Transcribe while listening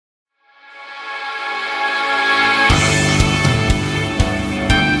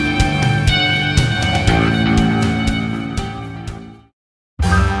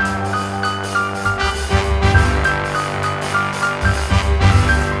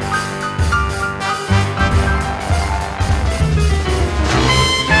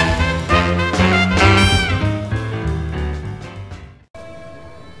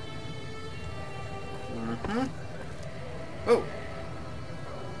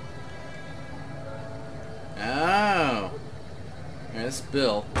Miss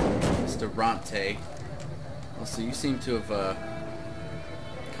Bill, Mr. Ronte. Also, you seem to have,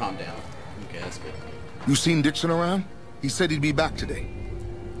 calmed down. Okay, that's good. You seen Dixon around? He said he'd be back today.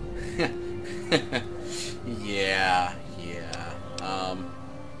 Yeah.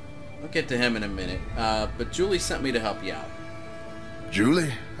 We'll get to him in a minute. But Julie sent me to help you out.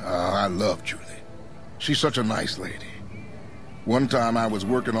 Julie? I love Julie. She's such a nice lady. One time I was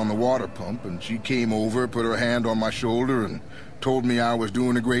working on the water pump, and she came over, put her hand on my shoulder, and told me I was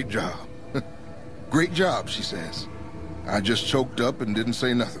doing a great job. Great job, she says. I just choked up and didn't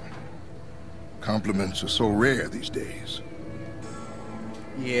say nothing. Compliments are so rare these days.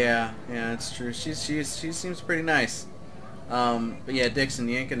 Yeah, it's true. She seems pretty nice. But yeah, Dixon,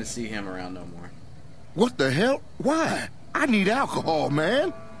 you ain't gonna see him around no more. What the hell? Why? I need alcohol,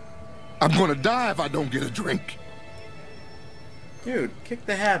 man. I'm gonna die if I don't get a drink. Dude, kick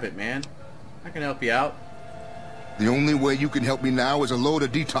the habit, man. I can help you out. The only way you can help me now is a load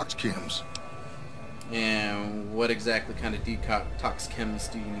of detox chems. And what exactly kind of detox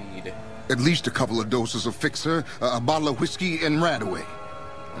chems do you need? At least a couple of doses of Fixer, a bottle of whiskey, and Radaway.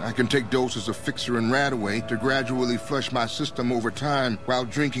 I can take doses of Fixer and Radaway to gradually flush my system over time while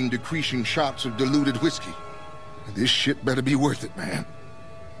drinking decreasing shots of diluted whiskey. This shit better be worth it, man.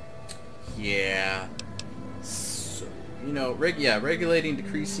 Yeah. So, you know, regulating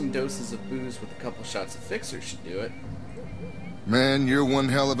decreasing doses of booze with a couple shots of Fixer should do it. Man, you're one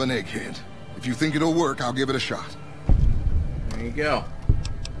hell of an egghead. If you think it'll work, I'll give it a shot. There you go.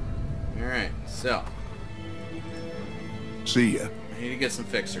 Alright, so. See ya. I need to get some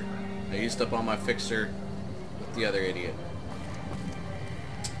Fixer. I used up all my Fixer with the other idiot.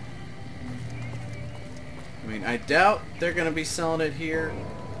 I mean, I doubt they're going to be selling it here.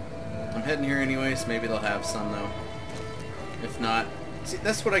 I'm heading here anyways. Maybe they'll have some, though. If not... See,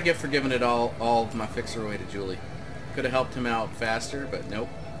 that's what I get for giving it all of my Fixer away to Julie. Could have helped him out faster, but nope.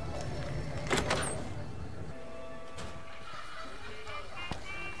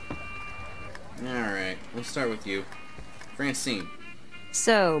 Alright, we'll start with you. Francine.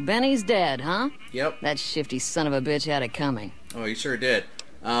 So, Benny's dead, huh? Yep. That shifty son of a bitch had it coming. Oh, you sure did.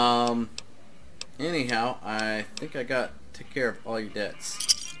 Anyhow, I think I took care of all your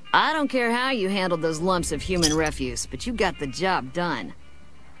debts. I don't care how you handled those lumps of human refuse, but you got the job done.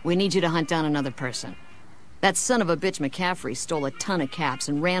 We need you to hunt down another person. That son of a bitch McCaffrey stole a ton of caps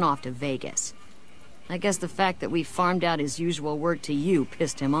and ran off to Vegas. I guess the fact that we farmed out his usual work to you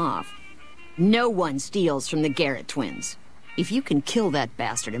pissed him off. No one steals from the Garrett twins. If you can kill that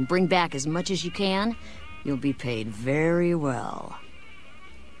bastard and bring back as much as you can, you'll be paid very well.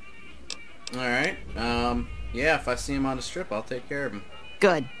 Alright, yeah, if I see him on the strip, I'll take care of him.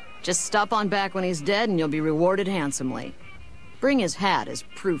 Good. Just stop on back when he's dead and you'll be rewarded handsomely. Bring his hat as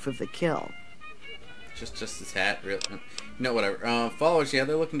proof of the kill. Just his hat, really? No, whatever. Followers, yeah,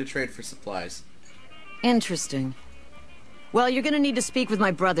 they're looking to trade for supplies. Interesting. Well, you're gonna need to speak with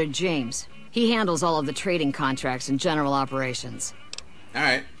my brother, James. He handles all of the trading contracts and general operations.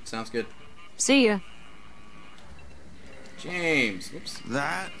 Alright, sounds good. See ya. James, oops.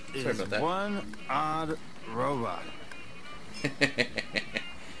 That Sorry is about that. one odd robot.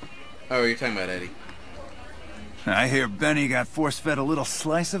 Oh, you're talking about Eddie. I hear Benny got force-fed a little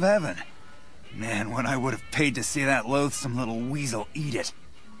slice of heaven. Man, what I would have paid to see that loathsome little weasel eat it.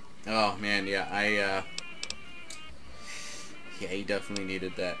 Oh, man, yeah, yeah, he definitely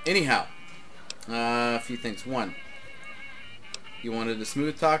needed that. Anyhow, a few things. One, you wanted a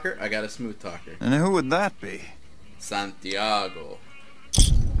smooth talker? I got a smooth talker. And who would that be? Santiago.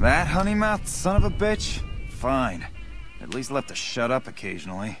 That honey-mouthed son of a bitch? Fine. At least let to shut up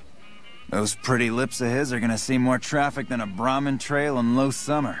occasionally. Those pretty lips of his are gonna see more traffic than a Brahmin trail in low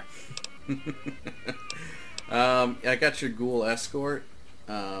summer. I got your ghoul escort,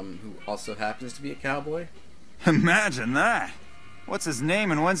 who also happens to be a cowboy. Imagine that! What's his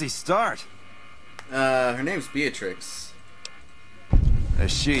name and when's he start? Her name's Beatrix. A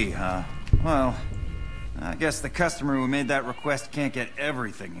she, huh? Well, I guess the customer who made that request can't get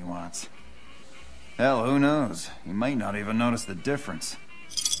everything he wants. Hell, who knows? He might not even notice the difference.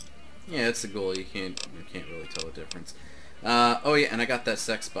 Yeah, it's a ghoul. You can't really tell the difference. Oh yeah, and I got that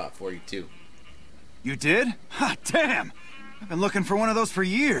sex spot for you too. You did? Ha, damn! I've been looking for one of those for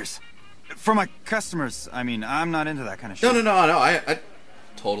years. For my customers, I mean, I'm not into that kind of shit. No, I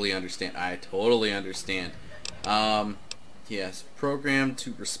totally understand. I totally understand. Yes, programmed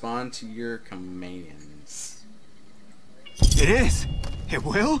to respond to your commands. It is? It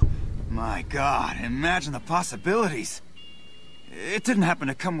will? My God, imagine the possibilities. It didn't happen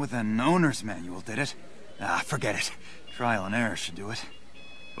to come with an owner's manual, did it? Ah, forget it. Trial and error should do it.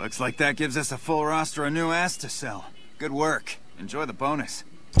 Looks like that gives us a full roster of new ass to sell. Good work. Enjoy the bonus.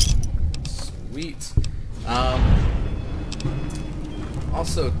 Sweet.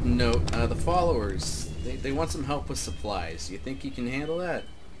 Also note, the followers, they want some help with supplies. You think you can handle that?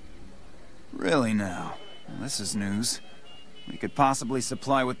 Really now? Well, this is news. We could possibly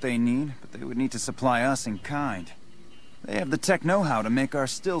supply what they need, but they would need to supply us in kind. They have the tech know-how to make our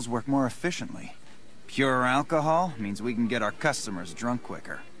stills work more efficiently. Pure alcohol means we can get our customers drunk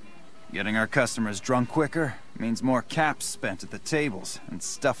quicker. Getting our customers drunk quicker means more caps spent at the tables and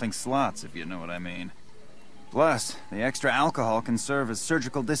stuffing slots, if you know what I mean. Plus, the extra alcohol can serve as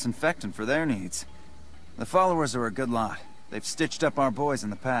surgical disinfectant for their needs. The followers are a good lot. They've stitched up our boys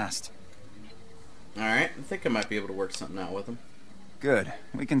in the past. Alright, I think I might be able to work something out with them. Good.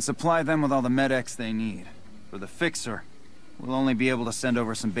 We can supply them with all the med-X they need. For the Fixer, we'll only be able to send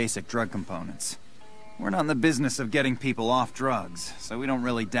over some basic drug components. We're not in the business of getting people off drugs, so we don't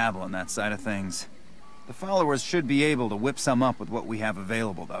really dabble in that side of things. The followers should be able to whip some up with what we have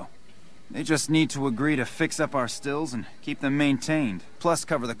available, though. They just need to agree to fix up our stills and keep them maintained, plus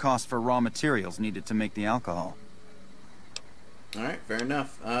cover the cost for raw materials needed to make the alcohol. Alright, fair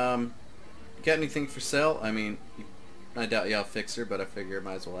enough. Got anything for sale? I mean, I doubt you have a Fixer, but I figure I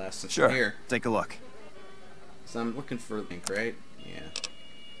might as well ask since Sure, you're here. take a look. So I'm looking for a link, right? Yeah.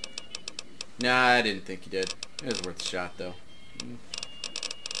 Nah, I didn't think you did. It was worth a shot, though.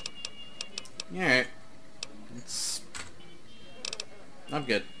 Alright. I'm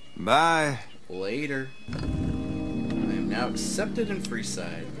good. Bye. Later. I am now accepted in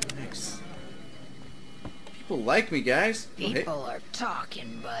Freeside. Nice. People like me, guys. People are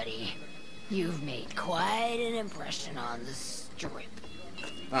talking, buddy. You've made quite an impression on the strip.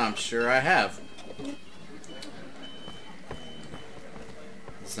 I'm sure I have.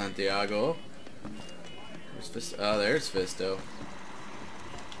 Santiago. Where's Fisto? Oh, there's Fisto.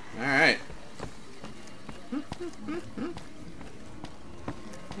 Alright.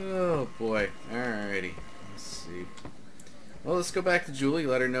 Oh boy. Alrighty. Let's see. Well, let's go back to Julie.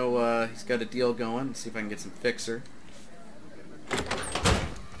 Let her know he's got a deal going. See if I can get some Fixer.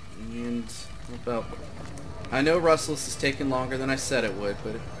 And what about... I know Rustless is taking longer than I said it would,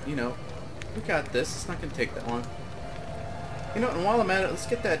 but you know, we got this. It's not going to take that long. You know, and while I'm at it, let's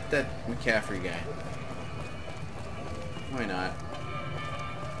get that McCaffrey guy. Why not?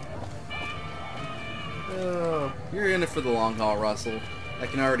 Oh, you're in it for the long haul, Russell. I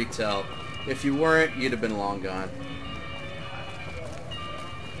can already tell. If you weren't, you'd have been long gone.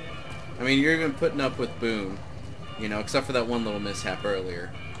 I mean, you're even putting up with Boone, you know, except for that one little mishap earlier.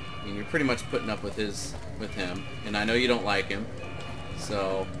 I mean, you're pretty much putting up with him, and I know you don't like him,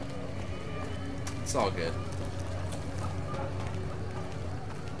 so it's all good.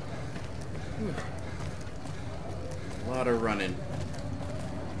 Whew. A lot of running.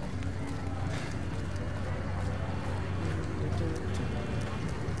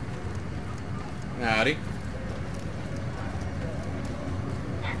 Howdy.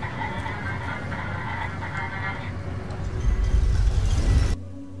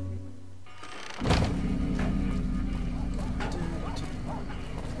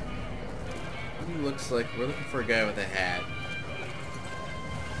 Looks like we're looking for a guy with a hat.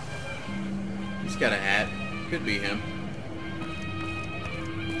 He's got a hat. Could be him.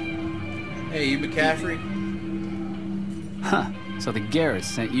 Hey, you McCaffrey? Huh. So the Garrett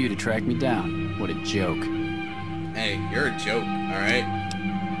sent you to track me down. What a joke. Hey, you're a joke, alright?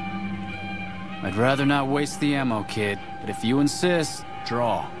 I'd rather not waste the ammo, kid. But if you insist,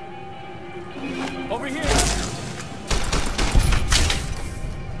 draw. Over here!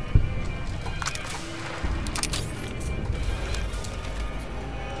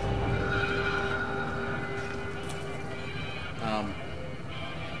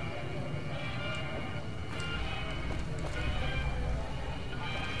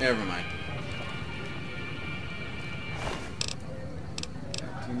 Never mind. Do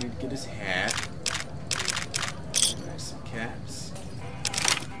you need to get his hat? Nice some caps.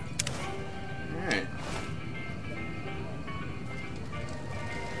 Alright.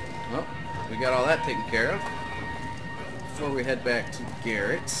 Well, we got all that taken care of. Before we head back to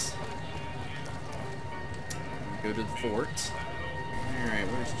Garrett's. Go to the fort. Alright,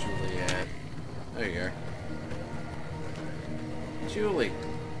 where's Julie at? There you are. Julie.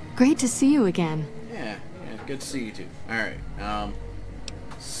 Great to see you again. Yeah, good to see you too. Alright,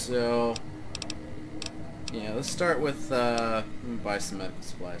 so... yeah, let's start with, let me buy some medical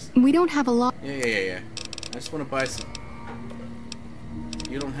supplies. We don't have a lot. Yeah. I just want to buy some...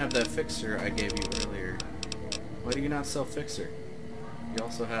 You don't have that Fixer I gave you earlier. Why do you not sell Fixer? You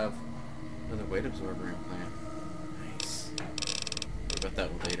also have another weight absorber implant. Nice. Worry about that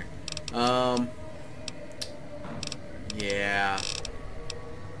one later. Yeah.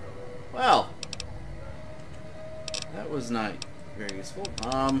 Well, that was not very useful.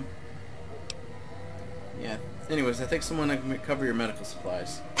 Yeah. Anyways, I think someone can cover your medical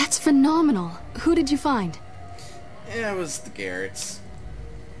supplies. That's phenomenal. Who did you find? Yeah, it was the Garretts.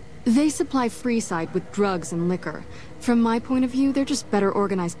 They supply Freeside with drugs and liquor. From my point of view, they're just better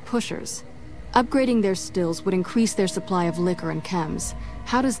organized pushers. Upgrading their stills would increase their supply of liquor and chems.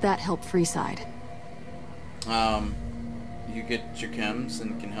 How does that help Freeside? You get your chems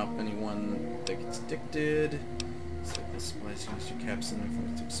and can help anyone that gets addicted. So the supplies use your caps and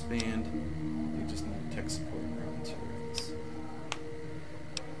influence to expand. You just need tech support and raw materials.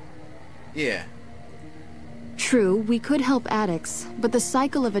 Yeah. True, we could help addicts, but the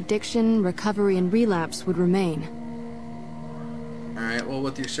cycle of addiction, recovery, and relapse would remain. Alright, well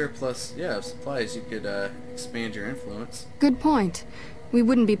with your surplus, of supplies, you could expand your influence. Good point. We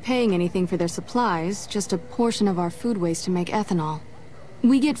wouldn't be paying anything for their supplies, just a portion of our food waste to make ethanol.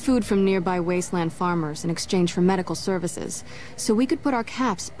 We get food from nearby Wasteland farmers in exchange for medical services, so we could put our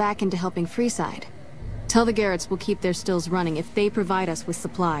caps back into helping Freeside. Tell the Garretts we'll keep their stills running if they provide us with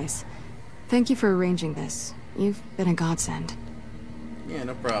supplies. Thank you for arranging this. You've been a godsend. Yeah,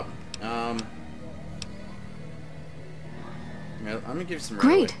 no problem. I'm gonna give you some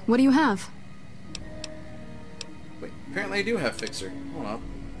Great! What do you have? Wait, apparently I do have Fixer. Hold up.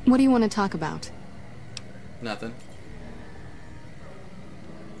 What do you want to talk about? Nothing.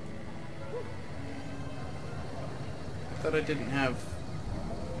 I thought I didn't have...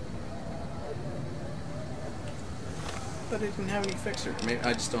 any Fixer. Maybe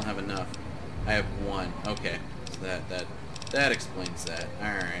I just don't have enough. I have one. Okay. So that explains that.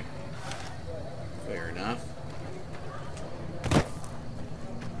 Alright. Fair enough.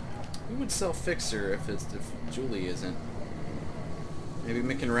 Who would sell Fixer if Julie isn't? Maybe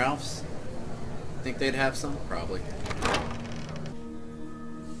Mick and Ralph's? Think they'd have some? Probably.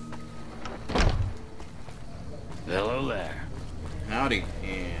 Hello there. Howdy.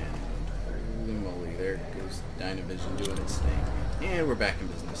 And holy moly, there goes DYNAVISION doing its thing. And we're back in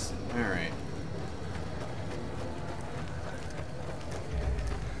business. Alright.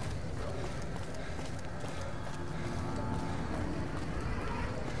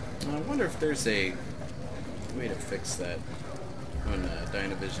 I wonder if there's a way to fix that when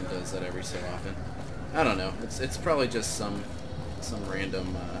DYNAVISION does that every so often. I don't know. It's probably just some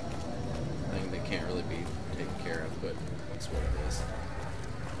random thing that can't really be taken care of, but that's what it is.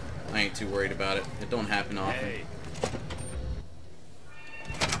 I ain't too worried about it. It don't happen often. Hey.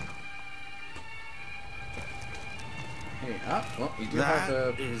 Hey, well, you do have a...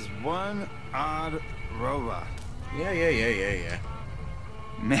 That is one odd robot. Yeah.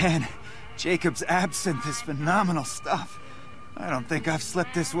 Man, Jacob's absinthe is phenomenal stuff. I don't think I've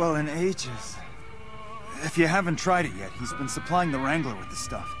slept this well in ages. If you haven't tried it yet, he's been supplying the Wrangler with the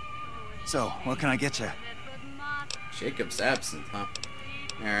stuff. So, what can I get you? Jacob's absinthe, huh?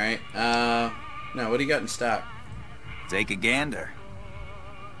 Alright, now what do you got in stock? Take a gander.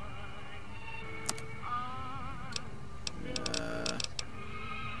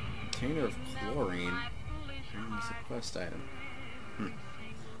 Container of chlorine. It's a quest item.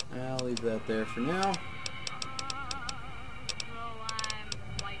 I'll leave that there for now.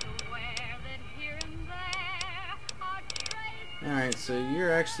 Alright, so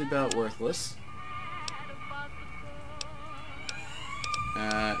you're actually about worthless.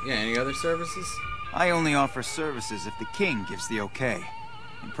 Yeah, any other services? I only offer services if the king gives the okay.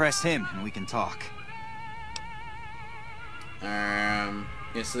 Impress him and we can talk.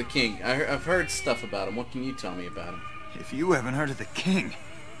 Yeah, so the king. I've heard stuff about him. What can you tell me about him? If you haven't heard of the king,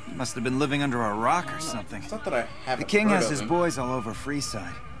 you must have been living under a rock or something. It's not that I haven't The king heard has of his him. boys all over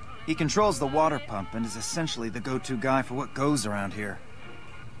Freeside. He controls the water pump and is essentially the go-to guy for what goes around here.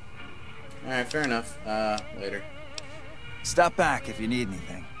 Alright, fair enough. Later. Stop back if you need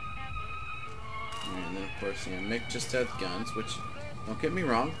anything. And then, of course, Mick just had guns, which, don't get me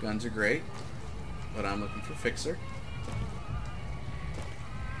wrong, guns are great. But I'm looking for Fixer.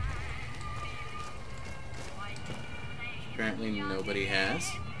 Apparently nobody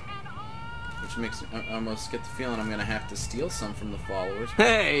has. Which makes me I almost get the feeling I'm going to have to steal some from the followers.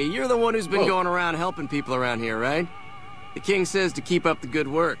 Hey, you're the one who's been Whoa. going around helping people around here, right? The king says to keep up the good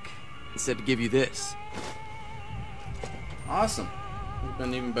work. He said to give you this. Awesome. Would have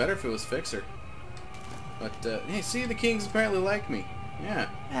been even better if it was Fixer. But, hey, see, the kings apparently like me. Yeah,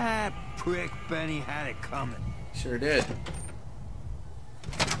 That prick Benny had it coming. sure did.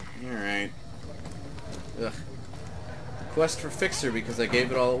 Alright. Ugh. Quest for Fixer because I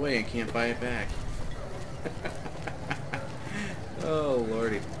gave it all away and can't buy it back. Oh,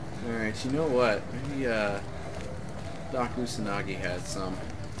 lordy. Alright, you know what? Maybe, Doc Usanagi had some.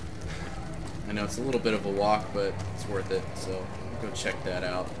 I know it's a little bit of a walk, but it's worth it, so go check that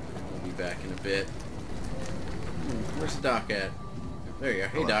out. We'll be back in a bit. Where's the doc at? There you are.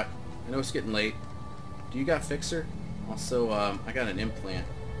 Hey, Doc. I know it's getting late. Do you got Fixer? Also, I got an implant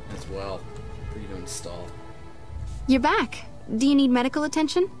as well for you to install. You're back. Do you need medical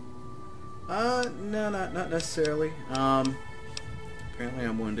attention? No, not necessarily. Apparently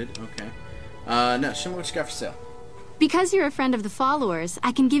I'm wounded. Okay. No, show me what you got for sale. Because you're a friend of the followers,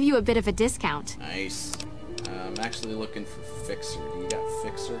 I can give you a bit of a discount. Nice. I'm actually looking for Fixer. Do you got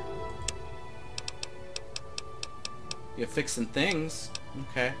Fixer? You're fixing things.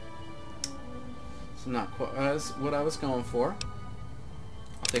 Okay. It's not quite what I was going for.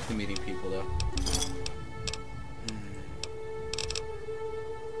 I'll take the meeting people, though.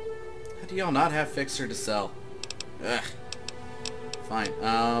 How do y'all not have Fixer to sell? Ugh. Fine.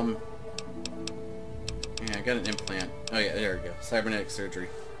 Yeah, I got an implant. Oh yeah, there we go. Cybernetic surgery.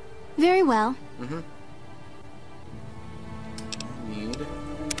 Very well. I need... So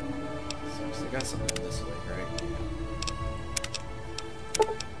I got something this way, right?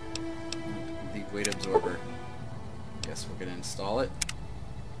 The weight absorber. Guess we're gonna install it.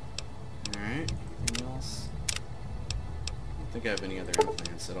 Alright. Anything else? I don't think I have any other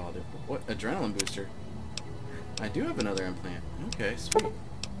implants at all. What? Adrenaline booster? I do have another implant. Okay, sweet.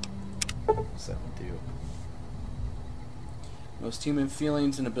 What's that one do? Most human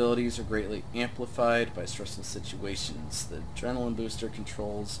feelings and abilities are greatly amplified by stressful situations. The adrenaline booster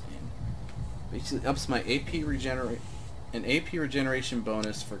controls and basically ups my AP regeneration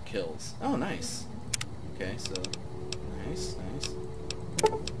bonus for kills. Oh, nice. Okay, so nice.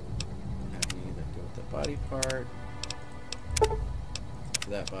 Have any that go with the body part. For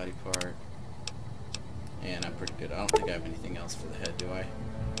that body part. And I'm pretty good. I don't think I have anything else for the head, do I?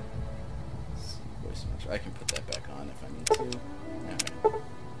 I can put that back on if I need to.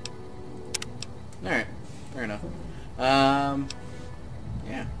 Alright, fair enough.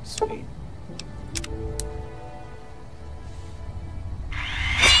 Yeah, sweet.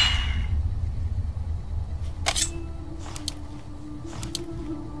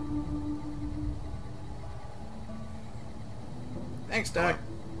 Thanks, Doc.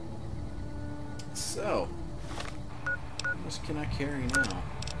 So, how much can I carry now?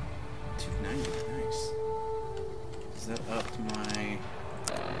 290, nice. Is that up to my... I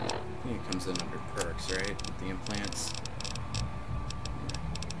think it comes in under perks, right? With the implants.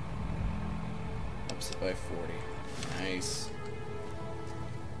 Ups it by 40. Nice.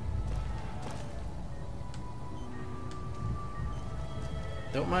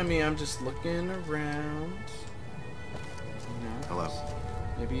 Don't mind me, I'm just looking around. Hello.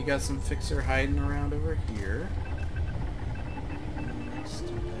 Maybe you got some Fixer hiding around over here.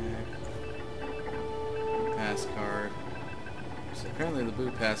 Pass card. So apparently the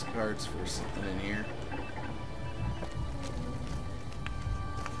blue pass card's for something in here.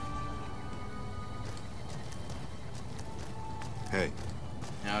 Hey.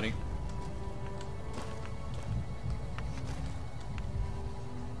 Howdy.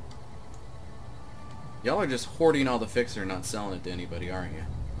 Y'all are just hoarding all the Fixer and not selling it to anybody, aren't you?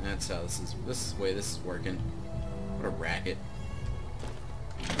 That's how this is the way this is working. What a racket.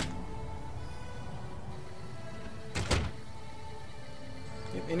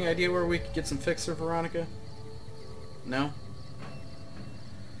 You have any idea where we could get some Fixer, Veronica? No?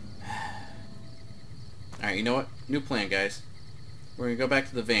 Alright, you know what? New plan, guys. We're gonna go back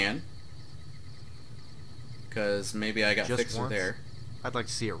to the van. Because maybe I got Just Fixer once? there. I'd like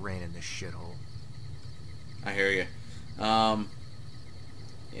to see it rain in this shithole. I hear you. Yeah,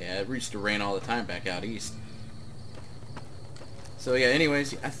 it reached to rain all the time back out east. So yeah,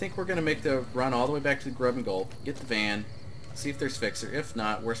 anyways, I think we're gonna make the run all the way back to the Grub and Gulp, get the van, see if there's Fixer. If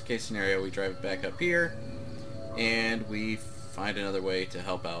not, worst case scenario, we drive it back up here, and we find another way to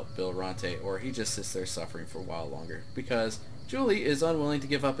help out Bill Ronte, or he just sits there suffering for a while longer, because Julie is unwilling to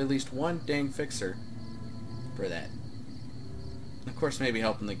give up at least one dang Fixer for that. Of course, maybe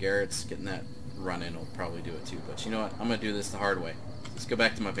helping the Garretts, getting that run in will probably do it too, but you know what? I'm going to do this the hard way. Let's go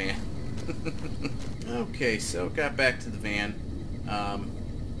back to my van. Okay, so got back to the van.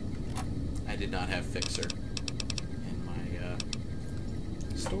 I did not have Fixer in my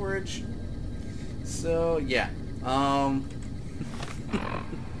storage. So, yeah. Oh,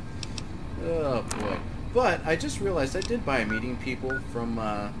 boy. But I just realized I did buy meeting people from,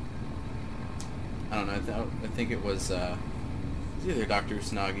 I don't know, I think it was either Dr.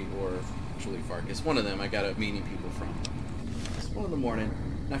 Usanagi or Julie Farkas. One of them I got a meeting people from. It's 1 in the morning.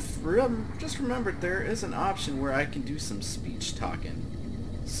 And I just remembered there is an option where I can do some speech talking.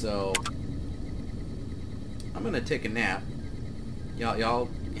 So, I'm gonna take a nap. Y'all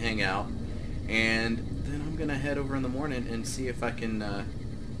hang out, and then I'm gonna head over in the morning and see if I can I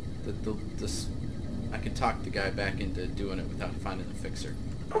can talk the guy back into doing it without finding the fixer.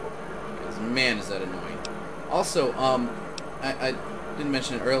 'Cause man, is that annoying. Also, I didn't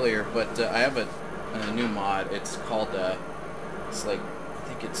mention it earlier, but I have a new mod. It's called it's like, I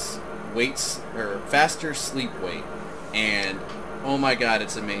think it's weights or faster sleep weight, and oh my god,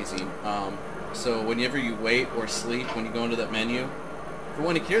 it's amazing. So whenever you wait or sleep, when you go into that menu, for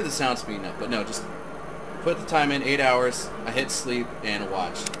one, you can hear the sound speeding up, but no, just put the time in, 8 hours, I hit sleep, and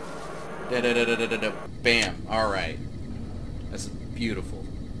watch. Da-da-da-da-da-da, bam, alright. That's beautiful.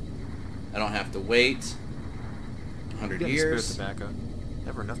 I don't have to wait 100 years. Spare tobacco.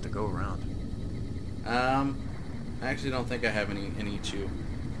 Never enough to go around. I actually don't think I have any chew.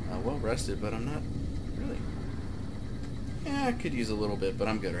 Well rested, but I'm not really. Yeah, I could use a little bit, but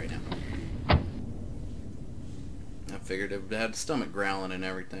I'm good right now. I figured it had stomach growling and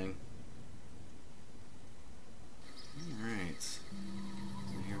everything. Alright. So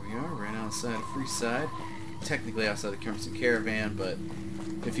here we are, right outside of Freeside. Technically outside the Crimson Caravan, but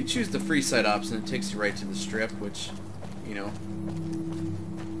if you choose the Freeside option, it takes you right to the Strip, which, you know,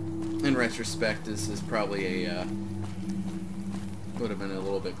 in retrospect, this is probably a, would have been a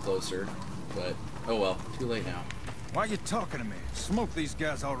little bit closer, but oh well, too late now. Why are you talking to me? Smoke these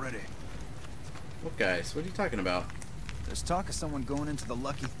guys already. What guys? What are you talking about? There's talk of someone going into the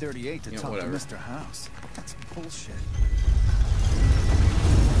Lucky 38 to talk whatever. to Mr. House. That's bullshit.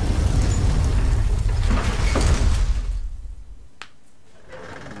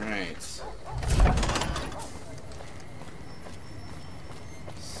 Alright.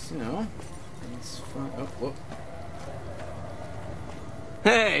 So, let's find... Oh, whoop.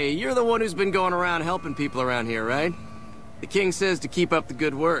 Hey, you're the one who's been going around helping people around here, right? The king says to keep up the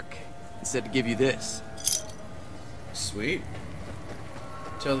good work. He said to give you this. Sweet.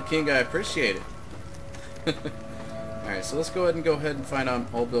 Tell the king I appreciate it. Alright, so let's go ahead and find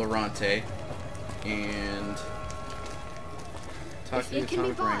Old Bill Ronte and talk to the It can be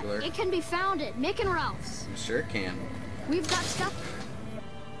Atomic bought. Wrangler. It can be found at Mick and Ralph's. You sure can. We've got stuff.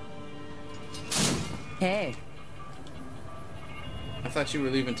 Hey. I thought you were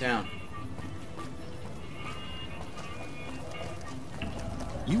leaving town.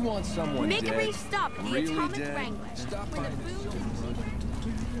 You want someone Make dead? a brief stop at the Really Atomic dead? Wrangler. Stop Where the finding food silver.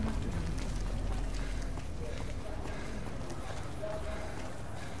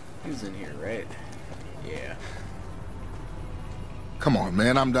 He's in here, right? Yeah. Come on,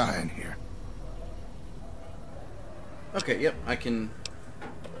 man, I'm dying here. Okay, yep, I can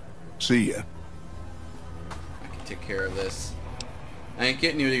See ya. take care of this. I ain't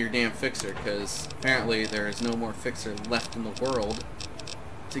getting you to your damn fixer, because apparently there is no more fixer left in the world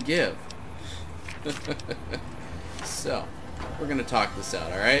to give. So, we're gonna talk this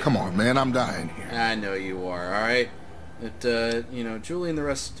out, alright? Come on, man, I'm dying here. I know you are, alright? You know, Julie and the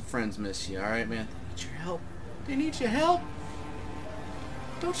rest of the friends miss you, alright, man? They need your help. They need your help.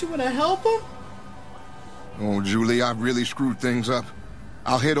 Don't you want to help them? Oh, Julie, I've really screwed things up.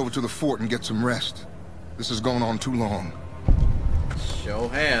 I'll head over to the fort and get some rest. This has gone on too long. Show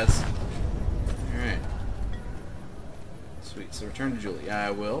has. Alright. Sweet, so return to Julie. I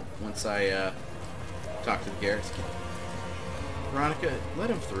will, once I, talk to the Garrett's kid. Veronica,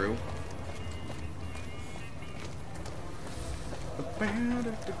 let him through.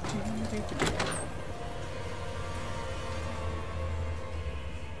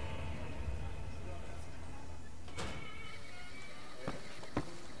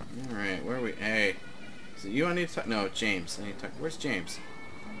 Alright, where are we? Hey. Is it you I need to talk? No, James. I need to talk. Where's James?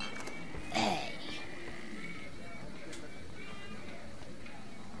 Hey.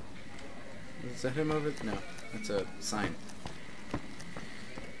 Is that him over? No, that's a sign.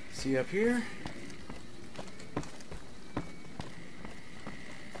 See up here?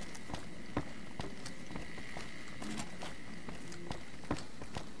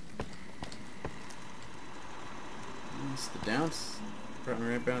 That's the downs. Brought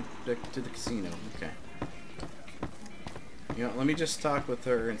me right back to the casino. Okay. You know, let me just talk with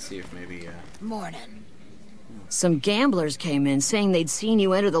her and see if maybe, Morning. Some gamblers came in saying they'd seen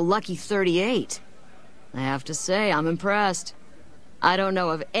you enter the Lucky 38. I have to say, I'm impressed. I don't know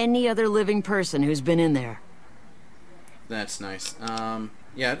of any other living person who's been in there. That's nice.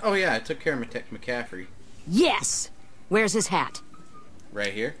 Yeah. Oh, yeah, I took care of McCaffrey. Yes! Where's his hat?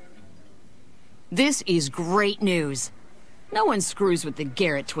 Right here. This is great news. No one screws with the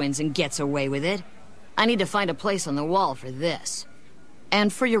Garrett twins and gets away with it. I need to find a place on the wall for this.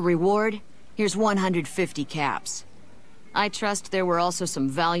 And for your reward, here's 150 caps. I trust there were also some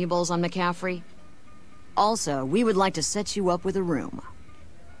valuables on McCaffrey. Also, we would like to set you up with a room.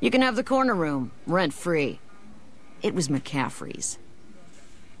 You can have the corner room, rent-free. It was McCaffrey's.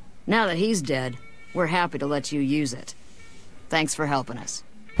 Now that he's dead, we're happy to let you use it. Thanks for helping us.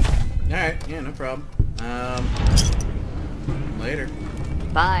 Alright, yeah, no problem. Later.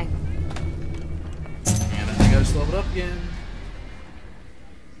 Bye. And I think I just leveled up again.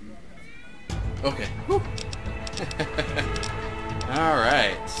 Okay.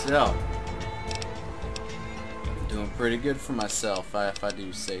 Alright, so. Doing pretty good for myself, if I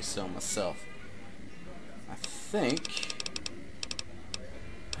do say so myself. I think...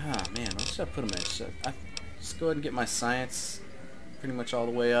 Ah, man, what should I put them in? Should I just go ahead and get my science pretty much all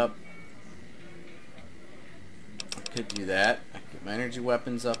the way up? I could do that. I could get my energy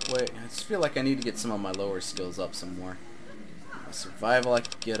weapons up way. I just feel like I need to get some of my lower skills up some more. My survival I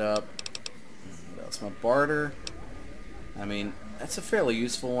could get up. What else? My barter. I mean, that's a fairly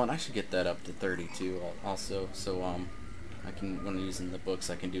useful one. I should get that up to 32 also, so I can, when using the books,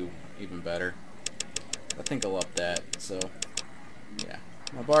 I can do even better. I think I'll up that. So yeah,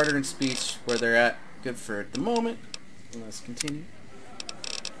 my barter and speech where they're at, good for at the moment. Let's continue.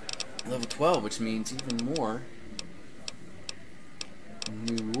 Level 12, which means even more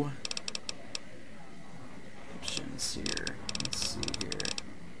new options here. Let's see here.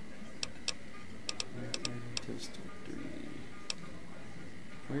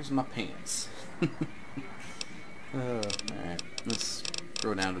 Where's my pants? Alright, let's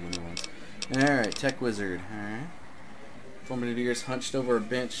go down to the new ones. Alright, Tech Wizard. Alright. Formative years hunched over a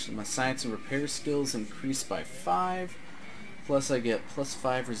bench. My science and repair skills increased by 5. Plus I get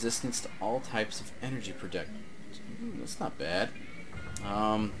 +5 resistance to all types of energy product. That's not bad.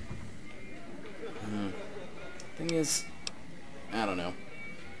 Thing is, I don't know.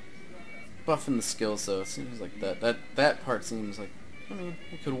 Buffing the skills though, it seems like that part seems like, I mean,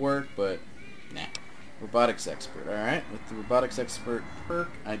 it could work, but nah. Robotics Expert, alright. With the Robotics Expert perk,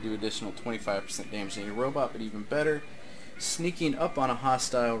 I do additional 25% damage to any robot, but even better, sneaking up on a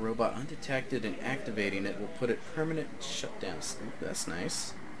hostile robot undetected and activating it will put it permanent shutdown. That's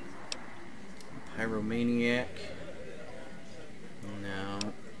nice. Pyromaniac. No.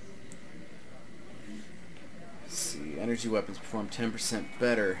 Let's see. Energy weapons perform 10%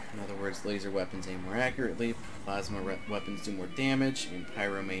 better. In other words, laser weapons aim more accurately, plasma weapons do more damage, and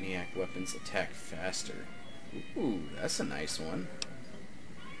pyromaniac weapons attack faster. Ooh, that's a nice one.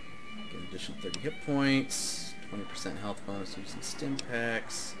 Get an additional 30 hit points, 20% health bonus using stim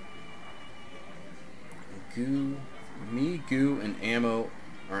packs. Goo, and ammo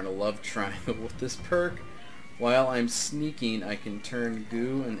are in a love triangle with this perk. While I'm sneaking, I can turn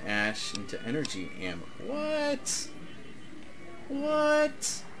goo and ash into energy ammo. What?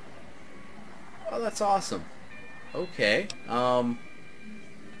 What? Oh, that's awesome. Okay. Wow.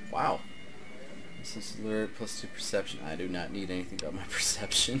 This is lure +2 perception. I do not need anything but my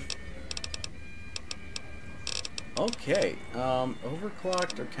perception. Okay.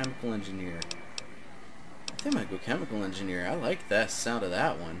 Overclocked or chemical engineer? I think I might go chemical engineer. I like that sound of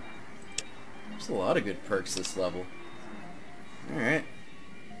that one. There's a lot of good perks this level. Alright.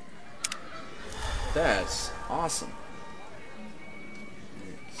 That's awesome.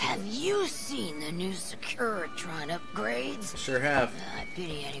 Have you seen the new Securitron upgrades? I sure have. I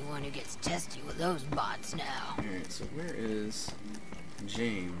pity anyone who gets testy with those bots now. Alright, so where is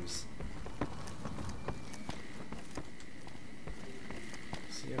James?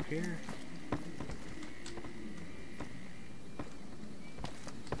 Is he up here?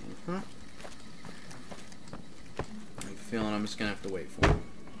 Huh? I'm feeling I'm just gonna have to wait for him.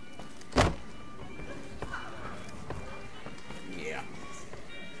 Yeah.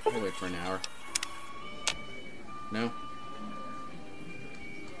 I'll wait for an hour. No?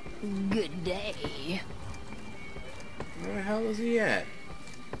 Good day. Where the hell is he at?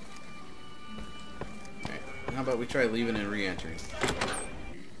 Alright, how about we try leaving and re-entering?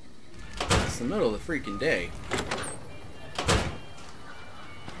 It's the middle of the freaking day.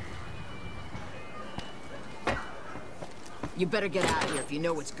 You better get out of here if you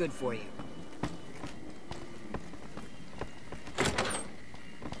know what's good for you.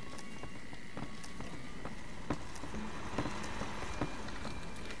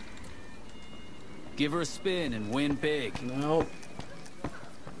 Give her a spin and win big. No.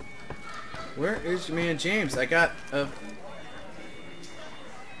 Where is your man James? I got a...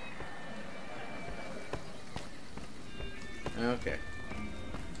 Okay.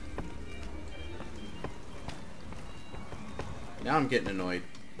 Now I'm getting annoyed.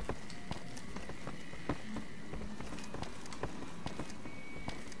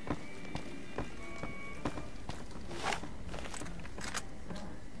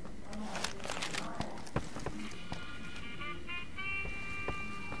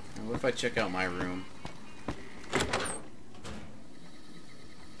 if I check out my room?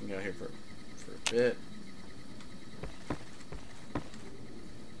 Hang out here for a bit.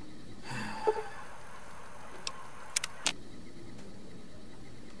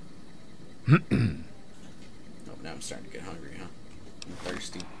 Oh, now I'm starting to get hungry, huh? I'm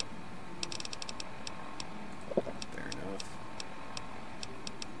thirsty. Fair enough.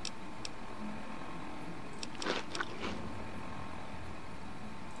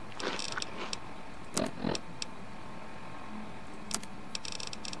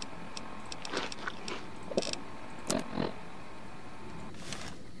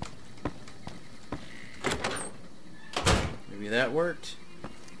 Maybe that worked.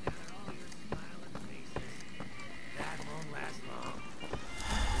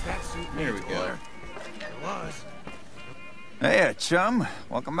 There we go. Hey, chum.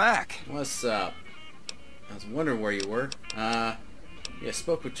 Welcome back. What's up? I was wondering where you were. Yeah,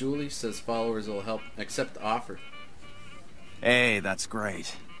 spoke with Julie. Says followers will help accept the offer. Hey, that's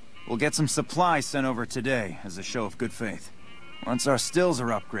great. We'll get some supplies sent over today as a show of good faith. Once our stills are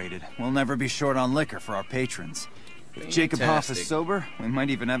upgraded, we'll never be short on liquor for our patrons. If Jacob Hoff is sober, we might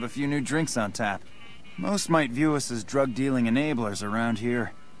even have a few new drinks on tap. Most might view us as drug-dealing enablers around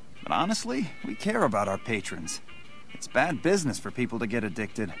here. But honestly, we care about our patrons. It's bad business for people to get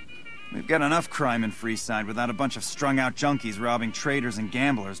addicted. We've got enough crime in Freeside without a bunch of strung-out junkies robbing traders and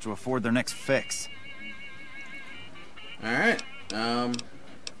gamblers to afford their next fix. Alright,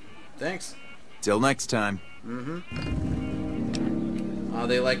 thanks. Till next time. Mm-hmm. Oh,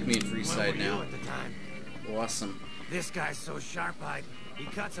 they like me in Freeside now. Awesome. This guy's so sharp-eyed, he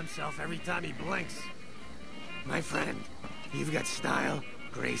cuts himself every time he blinks. My friend, you've got style,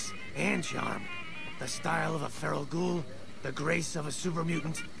 grace, and charm. The style of a feral ghoul, the grace of a super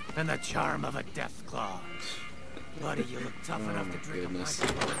mutant, and the charm of a death claw. Buddy, you look tough enough to drink a pint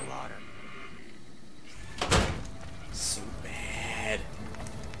of boiling water. So bad.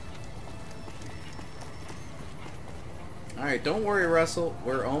 Alright, don't worry, Russell.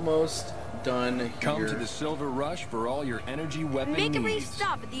 We're almost done here. Come to the Silver Rush for all your energy weapon needs. Make a brief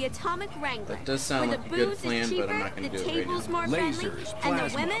stop at the Atomic Wrangler. That does sound like a good plan, but I'm not going to do it right now. More lasers, friendly, plasma, and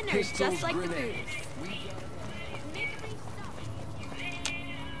the women are pistols, just like grenades. the food.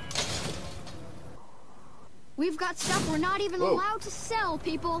 We've got stuff we're not even allowed to sell,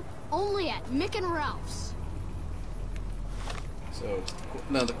 people. Only at Mick and Ralph's. So,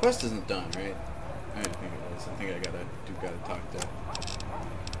 no, the quest isn't done, right? I didn't think it was. I think I gotta talk to...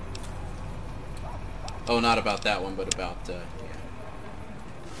 Oh, not about that one, but about, yeah.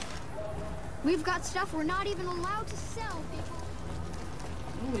 We've got stuff we're not even allowed to sell, people.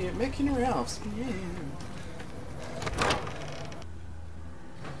 Oh, yeah, making Ralph's. Yeah.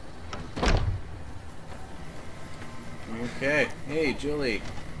 Okay. Hey, Julie.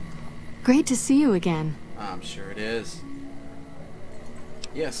 Great to see you again. I'm sure it is.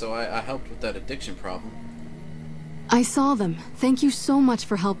 Yeah, so I helped with that addiction problem. I saw them. Thank you so much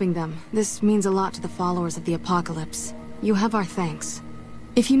for helping them. This means a lot to the followers of the apocalypse. You have our thanks.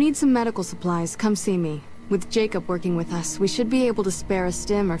 If you need some medical supplies, come see me. With Jacob working with us, we should be able to spare a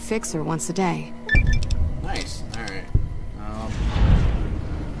stim or fixer once a day. Nice. Alright.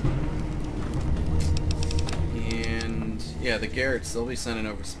 And yeah, the Garretts, they'll be sending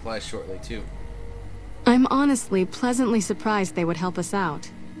over supplies shortly too. I'm honestly pleasantly surprised they would help us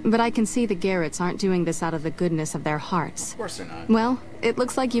out. But I can see the Garretts aren't doing this out of the goodness of their hearts. Of course they're not. Well, it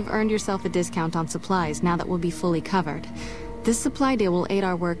looks like you've earned yourself a discount on supplies now that we'll be fully covered. This supply deal will aid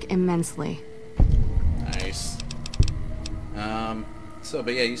our work immensely. Nice.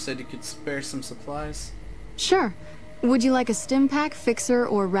 But yeah, you said you could spare some supplies? Sure. Would you like a stim pack, fixer,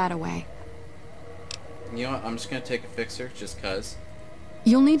 or rataway? You know what, I'm just gonna take a fixer, just cuz.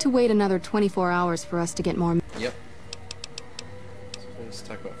 You'll need to wait another 24 hours for us to get more. Yep. So let's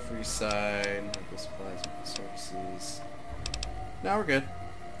talk about Freeside, medical supplies, medical services. Now we're good.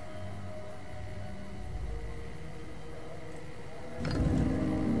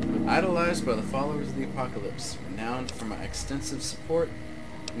 Idolized by the followers of the apocalypse, renowned for my extensive support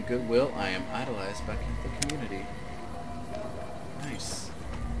and goodwill, I am idolized by the community. Nice.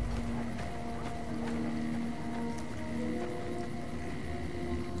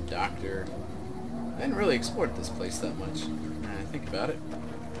 Doctor. I didn't really explore this place that much. Now I think about it.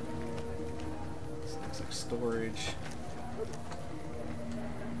 This looks like storage.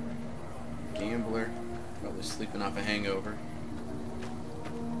 Gambler. Probably sleeping off a hangover.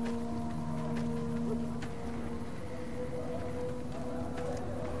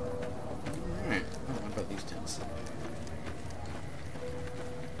 Alright. Oh, what about these tents?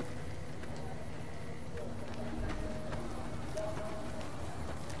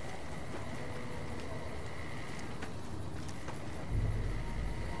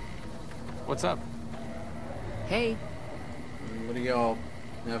 what's up? Hey. What are y'all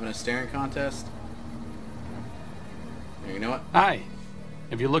having a staring contest? You know what? Hi.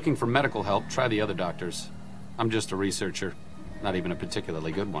 If you're looking for medical help, try the other doctors. I'm just a researcher. Not even a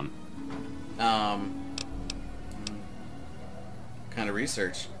particularly good one. Kind of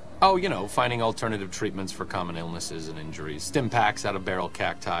research? Oh, you know, finding alternative treatments for common illnesses and injuries. Stim packs out of barrel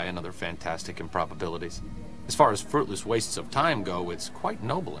cacti and other fantastic improbabilities. As far as fruitless wastes of time go, it's quite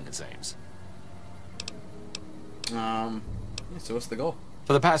noble in its aims. Yeah, so what's the goal?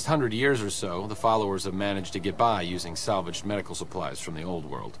 For the past 100 years or so, the followers have managed to get by using salvaged medical supplies from the old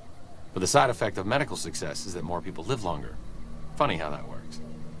world. But the side effect of medical success is that more people live longer. Funny how that works.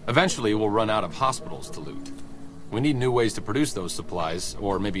 Eventually, we'll run out of hospitals to loot. We need new ways to produce those supplies,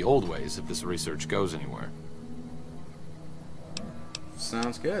 or maybe old ways if this research goes anywhere.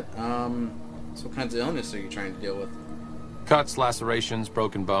 Sounds good. So what kinds of illness are you trying to deal with? Cuts, lacerations,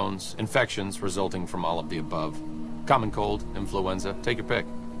 broken bones, infections resulting from all of the above. Common cold, influenza, take your pick.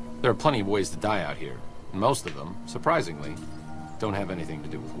 There are plenty of ways to die out here, and most of them, surprisingly, don't have anything to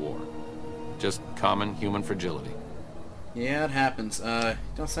do with war. Just common human fragility. Yeah, it happens.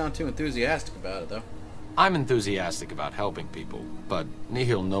 Don't sound too enthusiastic about it, though. I'm enthusiastic about helping people, but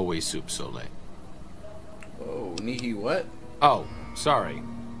nihil novi sub sole. Oh, nihil what? Oh, sorry.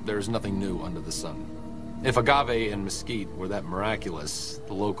 There's nothing new under the sun. If agave and mesquite were that miraculous,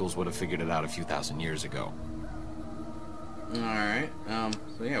 the locals would have figured it out a few thousand years ago. Alright,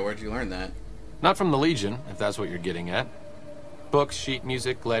 so yeah, where'd you learn that? Not from the Legion, if that's what you're getting at. Books, sheet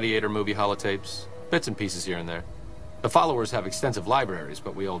music, gladiator movie holotapes, bits and pieces here and there. The followers have extensive libraries,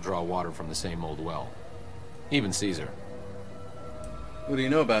 but we all draw water from the same old well. Even Caesar. What do you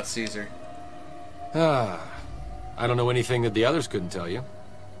know about Caesar? I don't know anything that the others couldn't tell you.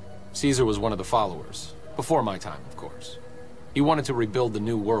 Caesar was one of the followers. Before my time, of course. He wanted to rebuild the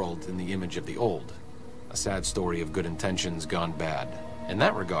new world in the image of the old. A sad story of good intentions gone bad. In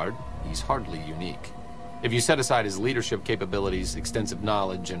that regard, he's hardly unique. If you set aside his leadership capabilities, extensive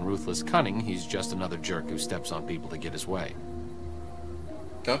knowledge, and ruthless cunning, he's just another jerk who steps on people to get his way.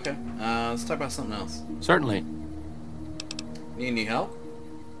 Okay, let's talk about something else. Certainly. Need any help?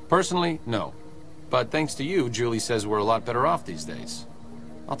 Personally, no. But thanks to you, Julie says we're a lot better off these days.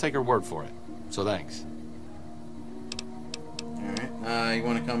 I'll take her word for it. So thanks. Alright, you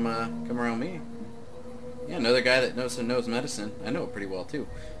want to come around me? Yeah, another guy that knows medicine. I know it pretty well, too.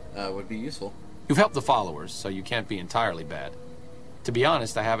 Would be useful. You've helped the followers, so you can't be entirely bad. To be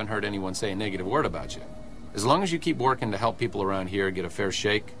honest, I haven't heard anyone say a negative word about you. As long as you keep working to help people around here get a fair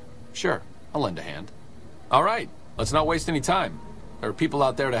shake, sure, I'll lend a hand. All right, let's not waste any time. There are people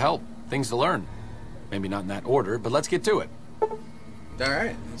out there to help, things to learn. Maybe not in that order, but let's get to it.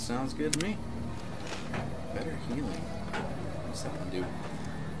 Alright, that sounds good to me. Better healing. What's that one do?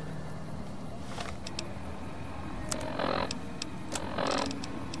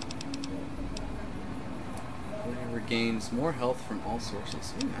 Regains more health from all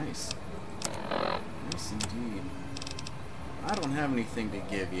sources. Oh, nice. Nice indeed. I don't have anything to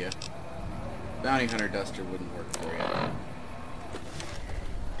give you. Bounty Hunter Duster wouldn't work for you.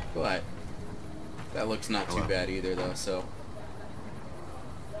 But that looks not too bad either, though, so...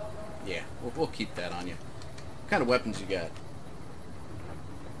 yeah, we'll keep that on you. What kind of weapons you got?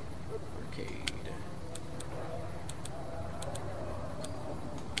 Arcade.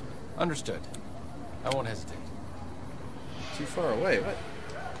 Understood. I won't hesitate. Too far away, what?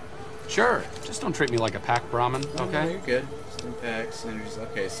 Sure, just don't treat me like a pack Brahmin, Oh, okay? no, you're good. Stim packs, energies.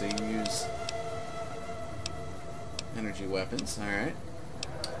 Okay, so you use energy weapons, alright.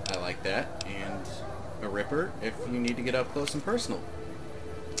 I like that. And a Ripper if you need to get up close and personal.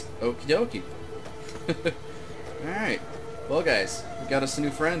 Okie dokie. Alright. Well, guys, we got us a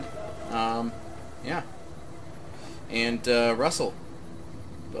new friend. Yeah. And, Russell.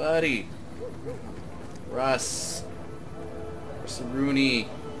 Buddy. Russ. Rooney.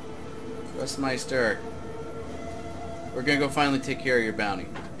 Russmeister. We're gonna go finally take care of your bounty.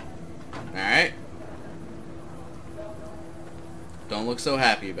 Alright? Don't look so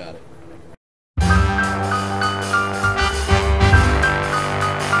happy about it.